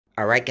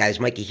All right, guys,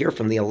 Mikey here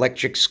from the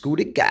Electric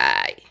Scooter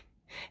Guy.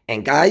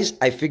 And guys,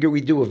 I figured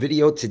we'd do a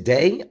video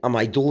today on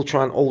my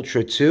Dualtron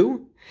Ultra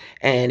 2.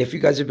 And if you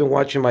guys have been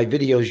watching my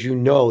videos, you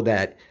know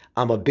that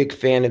I'm a big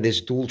fan of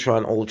this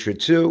Dualtron Ultra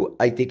 2.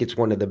 I think it's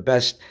one of the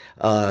best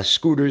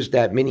scooters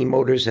that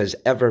Minimotors has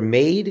ever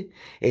made.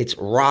 It's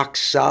rock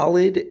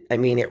solid. I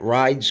mean, it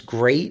rides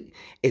great.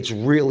 It's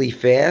really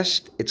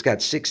fast. It's got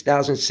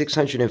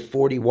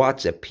 6,640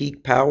 watts of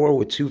peak power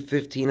with two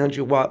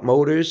 1,500 watt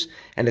motors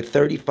and a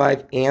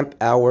 35 amp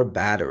hour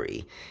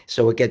battery.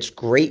 So it gets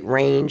great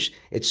range.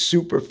 It's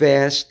super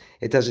fast.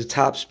 It does a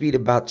top speed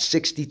about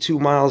 62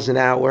 miles an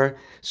hour.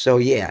 So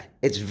yeah,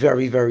 it's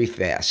very, very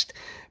fast.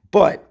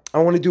 But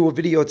I want to do a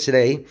video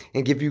today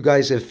and give you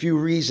guys a few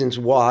reasons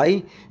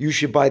why you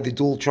should buy the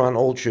Dualtron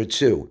Ultra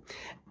 2.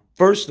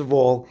 First of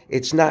all,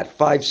 it's not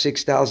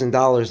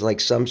 $5,000–6,000 like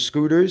some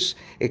scooters.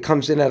 It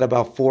comes in at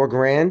about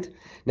 $4,000.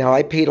 Now,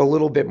 I paid a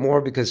little bit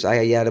more because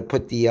I had to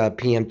put the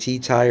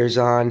PMT tires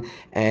on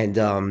and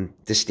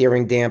the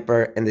steering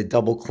damper and the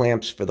double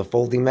clamps for the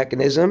folding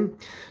mechanism.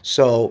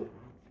 So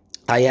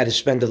I had to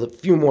spend a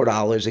few more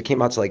dollars. It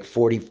came out to like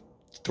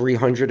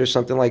 $4,300 or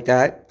something like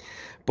that.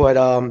 But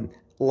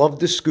love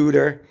the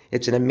scooter.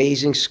 It's an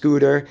amazing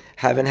scooter.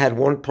 Haven't had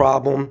one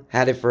problem.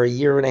 Had it for a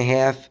year and a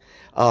half.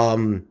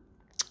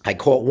 I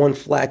caught one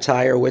flat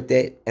tire with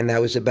it, and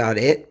that was about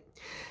it.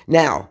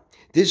 Now,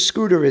 this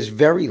scooter is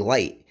very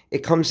light.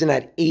 It comes in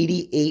at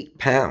 88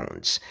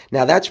 pounds.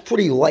 Now, that's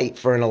pretty light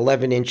for an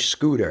 11-inch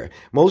scooter.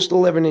 Most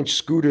 11-inch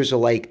scooters are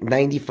like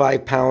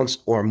 95 pounds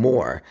or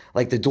more.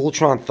 Like the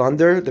Dualtron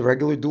Thunder, the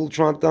regular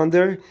Dualtron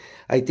Thunder,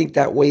 I think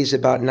that weighs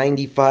about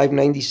 95,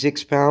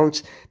 96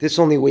 pounds. This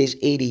only weighs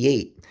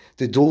 88.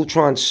 The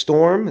Dualtron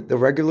Storm, the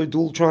regular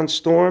Dualtron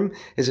Storm,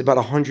 is about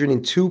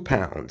 102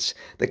 pounds.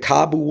 The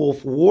Kaabo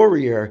Wolf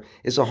Warrior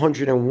is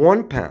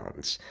 101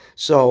 pounds.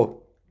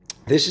 So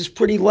this is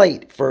pretty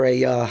light for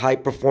a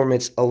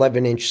high-performance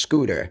 11-inch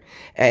scooter,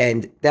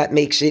 and that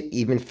makes it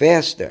even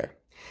faster.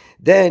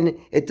 Then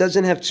it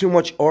doesn't have too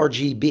much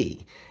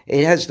RGB.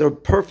 It has the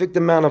perfect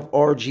amount of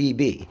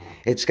RGB.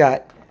 It's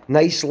got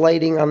nice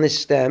lighting on the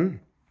stem.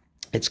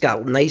 It's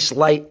got nice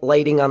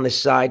lighting on the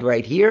side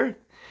right here.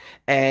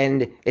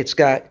 And it's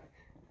got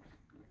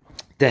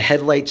the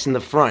headlights in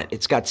the front.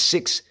 It's got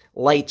 6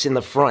 lights in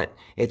the front.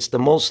 It's the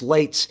most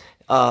lights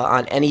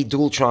on any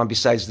Dualtron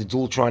besides the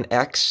Dualtron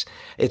X.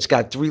 It's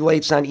got 3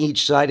 lights on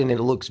each side, and it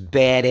looks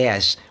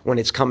badass when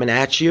it's coming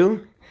at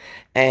you.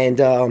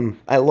 And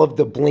I love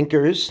the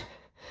blinkers.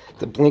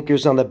 The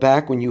blinkers on the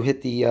back when you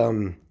hit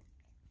the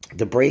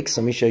brakes.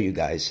 Let me show you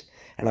guys.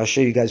 And I'll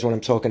show you guys what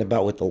I'm talking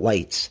about with the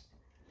lights.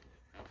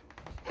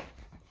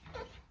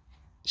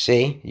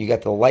 See, you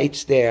got the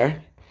lights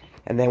there,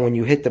 and then when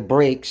you hit the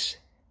brakes,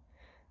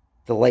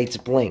 the lights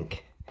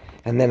blink.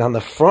 And then on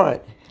the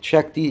front,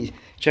 check the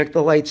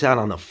lights out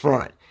on the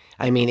front.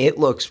 I mean, it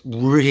looks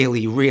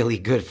really, really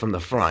good from the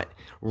front.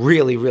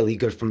 Really, really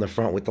good from the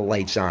front with the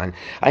lights on.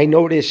 I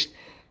noticed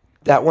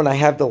that when I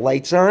have the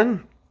lights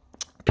on,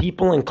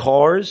 people in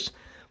cars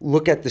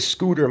look at the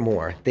scooter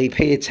more. They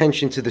pay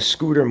attention to the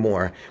scooter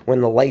more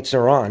when the lights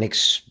are on,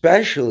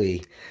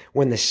 especially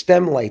when the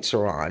stem lights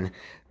are on.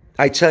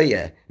 I tell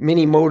you,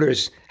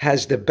 Minimotors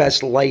has the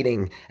best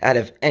lighting out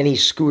of any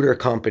scooter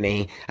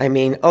company. I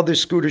mean, other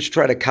scooters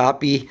try to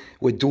copy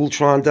what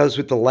Dualtron does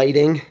with the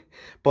lighting,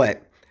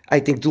 but I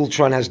think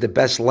Dualtron has the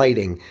best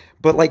lighting.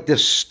 But like the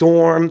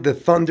Storm, the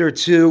Thunder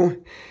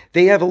 2,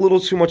 they have a little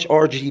too much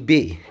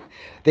RGB.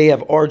 They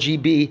have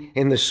RGB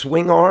in the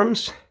swing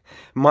arms.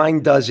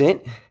 Mine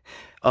doesn't.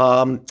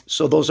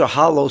 So those are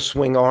hollow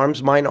swing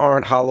arms. Mine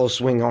aren't hollow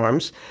swing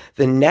arms.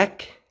 The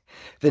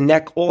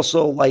neck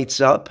also lights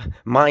up.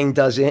 Mine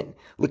doesn't.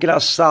 Look at how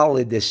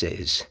solid this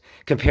is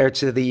compared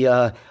to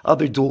the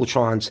other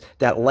Dualtrons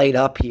that light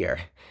up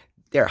here.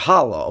 They're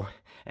hollow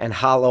and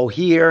hollow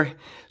here.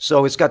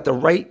 So it's got the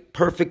right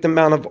perfect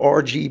amount of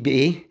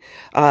RGB.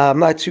 I'm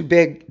not too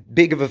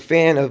big of a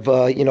fan of,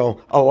 a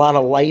lot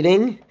of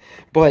lighting,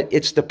 but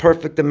it's the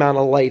perfect amount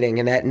of lighting.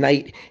 And at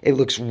night, it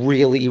looks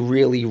really,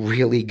 really,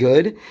 really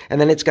good.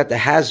 And then it's got the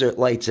hazard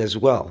lights as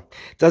well.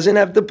 It doesn't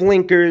have the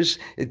blinkers.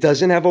 It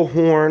doesn't have a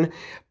horn,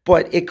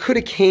 but it could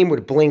have came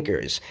with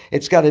blinkers.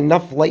 It's got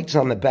enough lights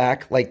on the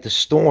back, like the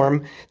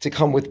Storm, to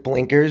come with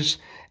blinkers.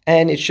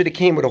 And it should have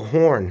came with a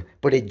horn,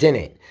 but it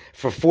didn't.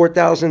 For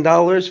 $4,000,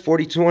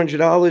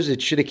 $4,200,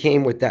 it should have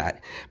came with that.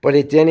 But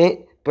it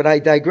didn't, but I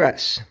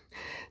digress.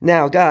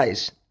 Now,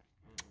 guys,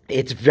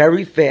 it's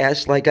very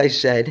fast, like I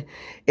said.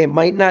 It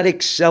might not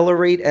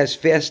accelerate as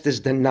fast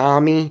as the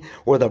Nami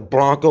or the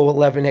Bronco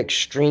 11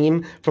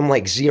 Extreme from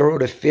like 0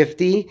 to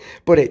 50,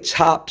 but it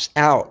tops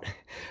out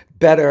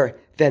better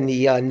than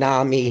the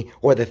Nami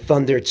or the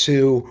Thunder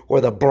 2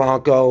 or the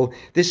Bronco.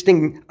 This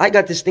thing, I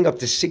got this thing up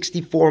to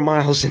 64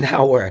 miles an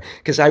hour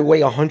because I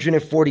weigh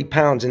 140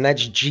 pounds, and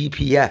that's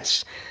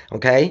GPS,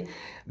 okay?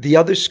 The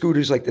other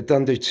scooters like the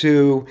Thunder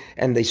 2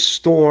 and the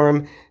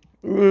Storm,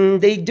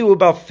 they do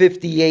about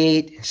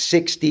 58,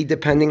 60,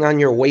 depending on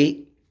your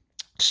weight.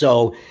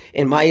 So,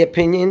 in my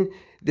opinion,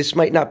 This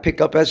might not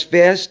pick up as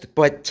fast,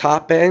 but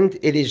top end,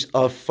 it is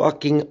a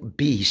fucking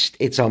beast.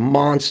 It's a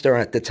monster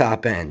at the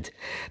top end.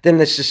 Then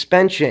the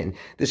suspension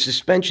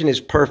is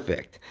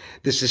perfect.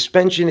 The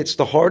suspension, it's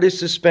the hardest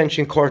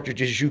suspension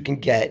cartridges you can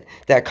get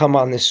that come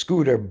on the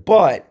scooter.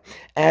 But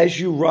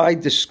as you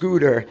ride the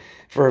scooter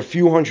for a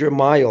few hundred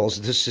miles,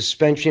 the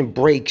suspension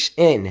breaks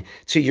in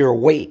to your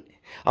weight.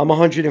 I'm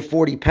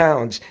 140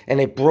 pounds,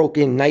 and it broke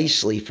in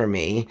nicely for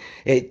me.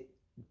 It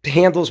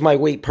handles my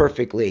weight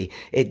perfectly.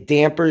 It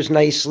dampers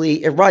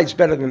nicely. It rides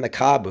better than the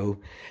Kaabo.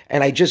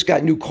 And I just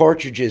got new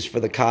cartridges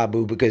for the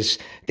Kaabo because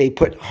they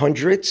put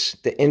hundreds.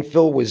 The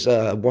infill was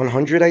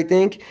 100, I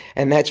think.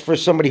 And that's for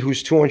somebody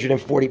who's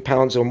 240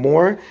 pounds or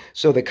more.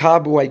 So the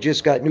Kaabo, I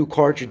just got new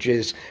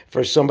cartridges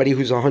for somebody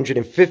who's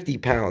 150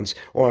 pounds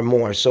or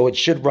more. So it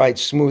should ride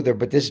smoother.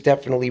 But this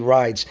definitely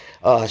rides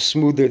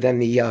smoother than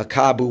the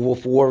Kaabo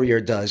Wolf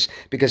Warrior does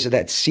because of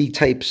that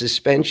C-type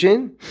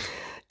suspension.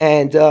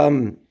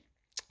 And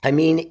I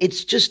mean,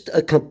 it's just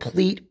a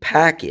complete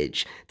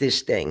package,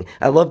 this thing.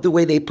 I love the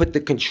way they put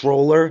the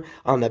controller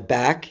on the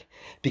back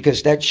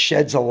because that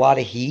sheds a lot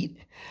of heat.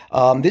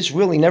 This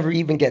really never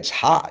even gets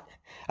hot.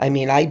 I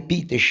mean, I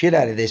beat the shit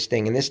out of this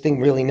thing, and this thing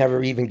really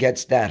never even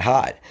gets that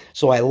hot.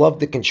 So I love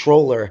the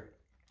controller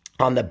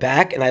on the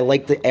back, and I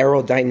like the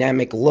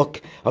aerodynamic look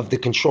of the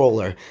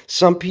controller.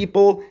 Some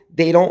people,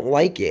 they don't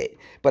like it,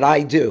 but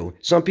I do.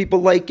 Some people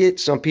like it,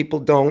 some people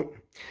don't.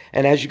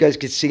 And as you guys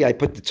can see, I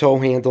put the tow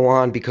handle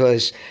on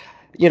because,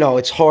 you know,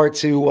 it's hard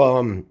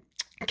to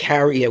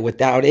carry it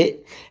without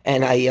it.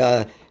 And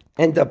I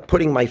end up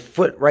putting my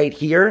foot right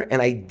here,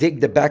 and I dig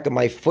the back of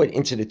my foot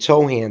into the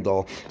tow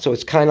handle. So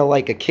it's kind of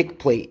like a kick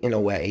plate in a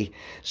way.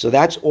 So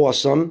that's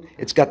awesome.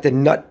 It's got the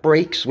nut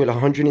brakes with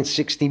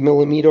 160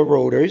 millimeter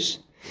rotors.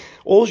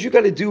 All you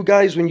got to do,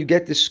 guys, when you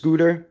get the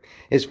scooter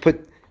is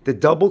put the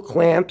double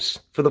clamps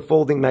for the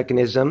folding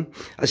mechanism,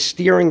 a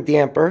steering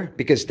damper,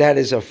 because that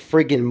is a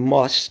friggin'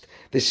 must.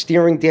 The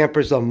steering damper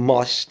is a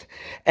must,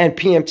 and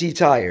PMT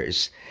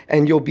tires,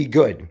 and you'll be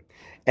good.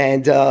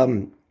 And,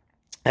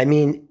 I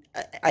mean,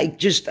 I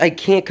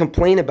can't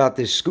complain about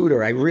this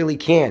scooter. I really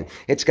can't.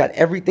 It's got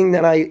everything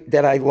that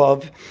I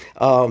love.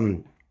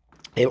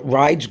 It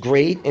rides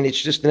great, and it's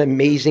just an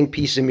amazing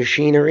piece of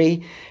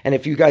machinery. And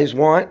if you guys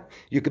want,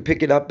 you could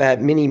pick it up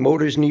at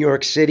Minimotors New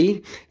York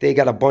City. They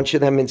got a bunch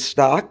of them in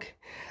stock.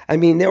 I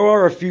mean, there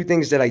are a few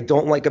things that I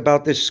don't like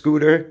about this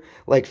scooter.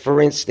 Like,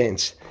 for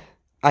instance,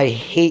 I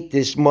hate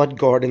this mud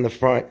guard in the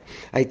front.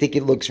 I think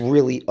it looks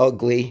really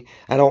ugly.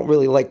 I don't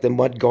really like the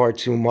mud guard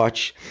too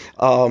much.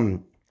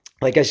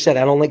 Like I said,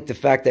 I don't like the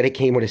fact that it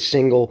came with a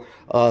single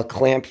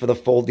clamp for the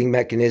folding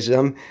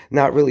mechanism.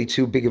 Not really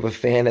too big of a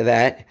fan of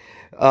that.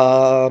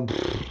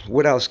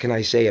 What else can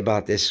I say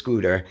about this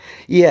scooter?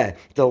 Yeah,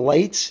 the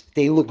lights,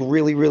 they look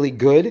really, really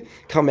good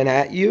coming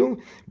at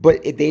you,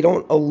 but they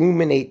don't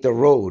illuminate the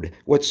road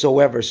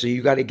whatsoever, so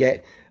you got to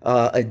get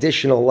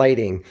additional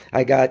lighting.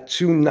 I got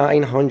two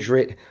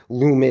 900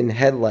 lumen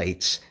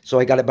headlights, so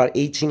I got about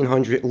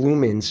 1800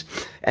 lumens,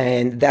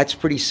 and that's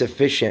pretty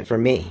sufficient for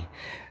me.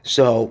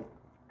 So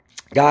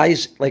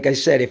guys, like I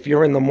said, if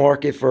you're in the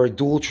market for a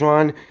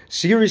Dualtron,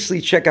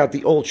 seriously check out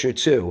the Ultra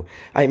too.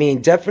 I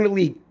mean,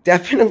 definitely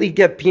get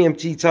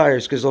PMT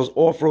tires because those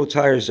off-road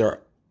tires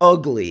are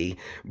ugly.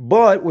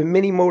 But what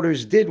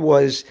Minimotors did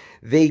was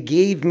they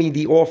gave me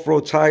the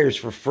off-road tires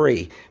for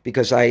free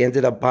because I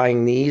ended up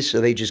buying these,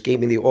 so they just gave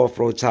me the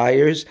off-road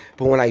tires.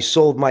 But when I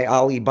sold my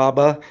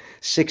Alibaba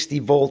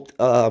 60-volt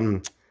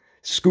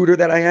scooter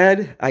that I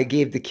had, I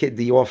gave the kid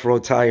the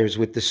off-road tires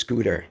with the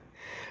scooter.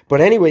 But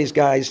anyways,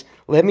 guys,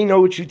 let me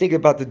know what you think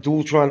about the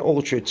Dualtron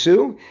Ultra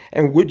 2.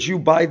 And would you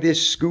buy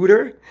this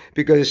scooter?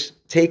 Because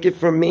take it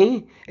from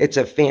me, it's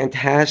a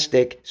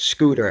fantastic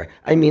scooter.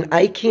 I mean,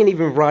 I can't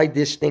even ride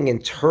this thing in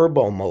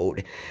turbo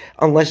mode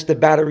unless the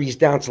battery's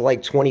down to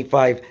like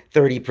 25,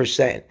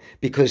 30%.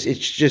 Because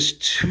it's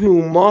just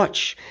too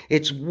much.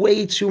 It's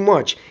way too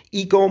much.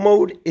 Eco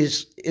mode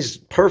is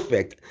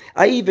perfect.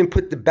 I even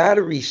put the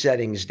battery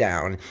settings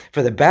down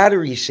for the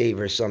battery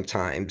saver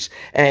sometimes.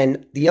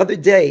 And the other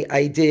day,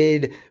 I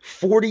did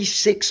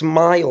 46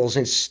 miles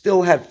and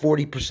still had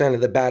 40% of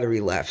the battery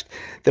left.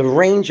 The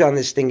range on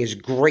this thing is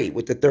great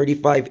with the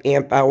 35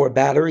 amp hour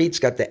battery. It's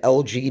got the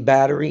LG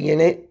battery in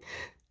it.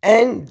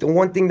 And the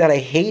one thing that I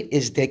hate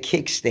is the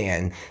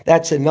kickstand.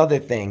 That's another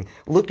thing.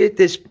 Look at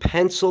this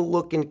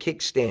pencil-looking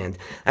kickstand.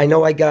 I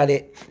know I got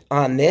it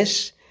on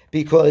this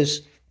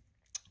because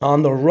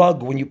on the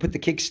rug, when you put the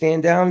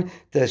kickstand down,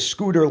 the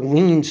scooter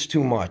leans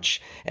too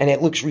much and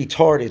it looks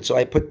retarded. So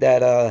I put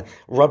that that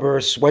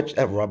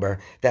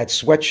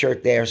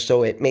sweatshirt there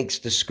so it makes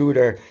the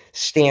scooter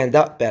stand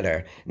up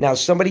better. Now,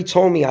 somebody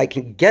told me I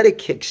can get a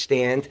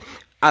kickstand.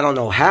 I don't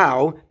know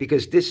how,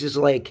 because this is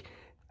like,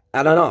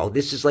 I don't know,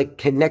 this is like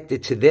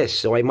connected to this,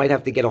 so I might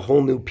have to get a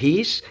whole new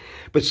piece.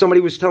 But somebody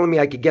was telling me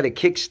I could get a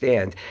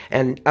kickstand,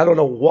 and I don't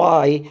know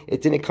why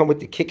it didn't come with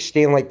the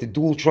kickstand like the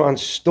Dualtron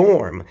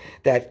Storm.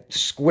 That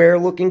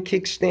square-looking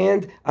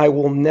kickstand, I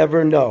will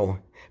never know.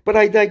 But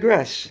I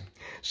digress.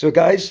 So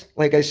guys,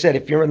 like I said,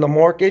 if you're in the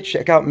market,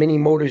 check out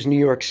Minimotors New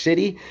York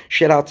City.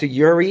 Shout out to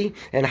Yuri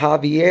and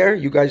Javier.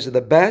 You guys are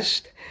the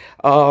best.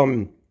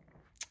 And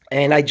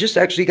I just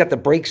actually got the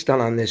brakes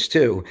done on this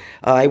too.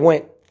 I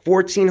went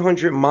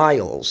 1,400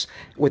 miles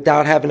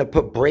without having to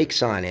put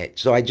brakes on it.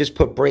 So I just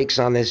put brakes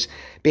on this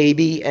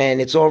baby, and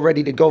it's all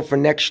ready to go for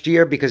next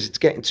year because it's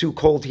getting too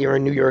cold here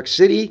in New York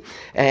City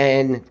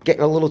and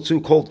getting a little too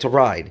cold to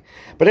ride.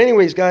 But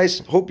anyways, guys,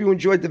 hope you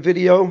enjoyed the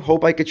video.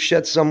 Hope I could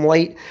shed some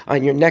light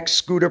on your next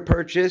scooter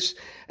purchase.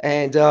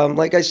 And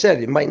like I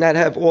said, it might not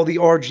have all the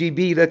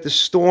RGB that the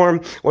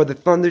Storm or the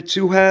Thunder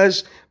 2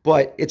 has,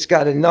 but it's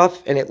got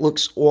enough and it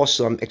looks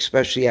awesome,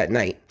 especially at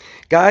night.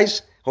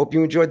 Guys, hope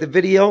you enjoyed the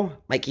video.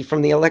 Mikey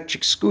from the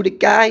Electric Scooter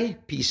Guy.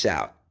 Peace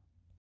out.